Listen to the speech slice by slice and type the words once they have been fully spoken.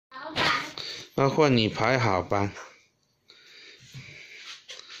那换你排好吧。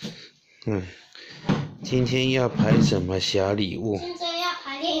今天要排什么小礼物？现在要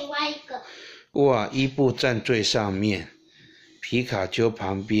排另外一个。哇，伊布站最上面，皮卡丘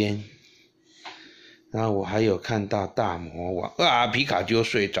旁边，然后我还有看到大魔王啊，皮卡丘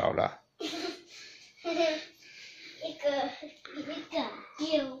睡着了。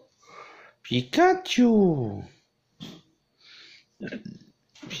皮卡丘，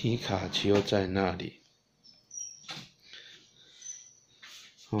皮卡丘在那里。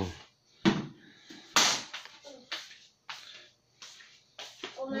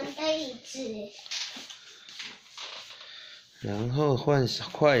我们的椅子。然后换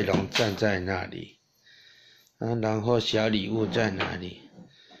快龙站在那里，然后小礼物在哪里？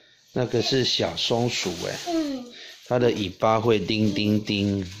那个是小松鼠它的尾巴会叮叮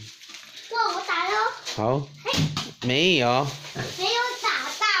叮。哇，我打了。好，没有。没有打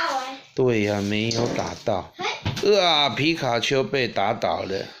到对呀，没有打到。皮卡丘被打倒了。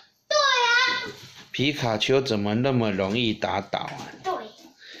对啊。皮卡丘怎么那么容易打倒啊？对。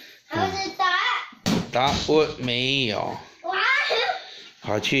还是打我没有。哇。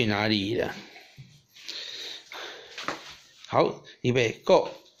跑去哪里了？好，预备 ，Go！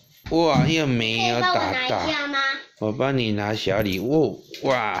 哇，又没有打到。我帮你拿小礼物。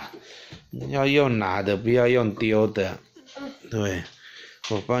哇，要用拿的，不要用丢的。对，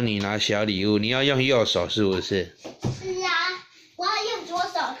我帮你拿小礼物，你要用右手是不是？是啊，我要用左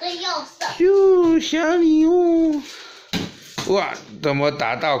手跟右手。哟，小礼物。哇，怎么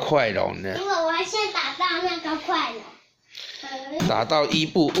打到快龙呢？因为我先打到那个快龙。打到伊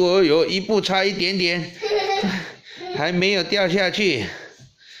布，哦哟，伊布差一点点，还没有掉下去。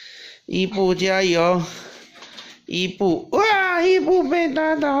伊布加油！伊布，哇，伊布被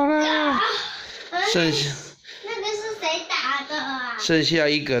打倒了。剩下那个是谁打的啊？剩下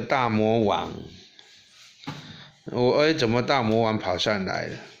一个大魔王。怎么大魔王跑上来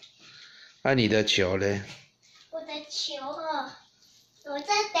了？你的球呢？我的球我再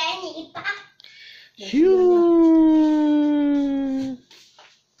等你一把。咻！